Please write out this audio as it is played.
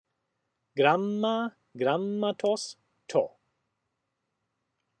Gramma, grammatos, to.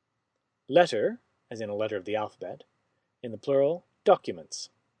 Letter, as in a letter of the alphabet. In the plural, documents.